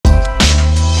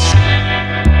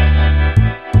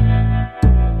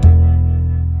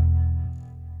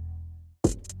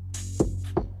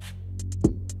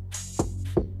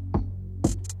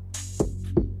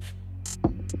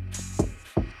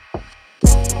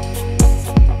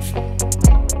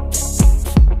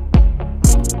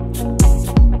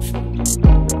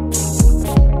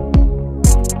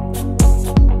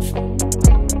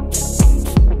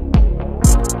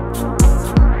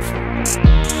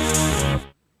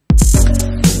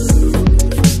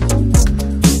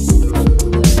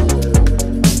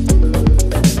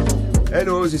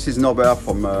this is Norbert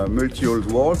from Multihulls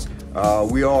World.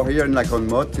 We are here in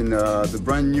Gunboat in the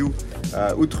brand new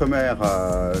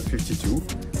Outremer 52,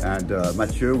 and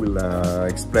Mathieu will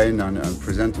explain and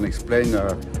present and explain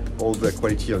all the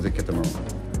quality of the Catamaran.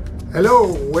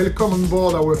 Hello, welcome on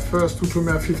board our first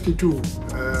Outremer 52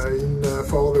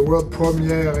 for the world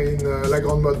premiere in La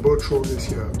Gunboat boat show this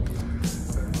year.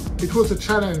 It was a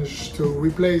challenge to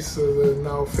replace the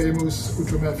now famous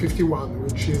Outremer 51,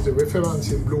 which is the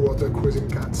reference in blue water cruising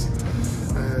cats.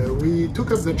 We took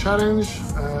up the challenge,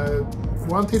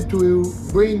 wanted to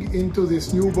bring into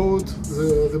this new boat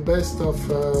the best of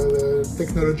the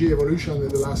technology evolution in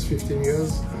the last 15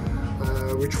 years,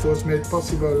 which was made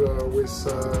possible with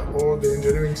all the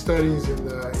engineering studies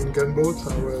in Gunboat,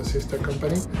 our sister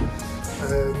company.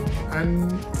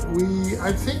 And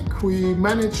I think we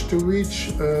managed to reach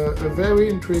a very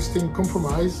interesting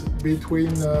compromise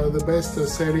between the best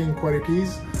sailing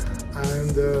qualities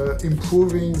and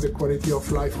improving the quality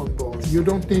of life on board. You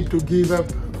don't need to give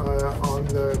up on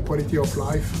the quality of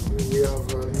life. We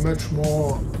have much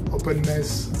more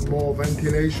openness, more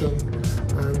ventilation,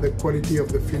 and the quality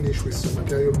of the finish with the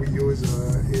material we use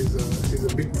is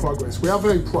a big progress. We are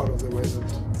very proud of the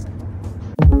result.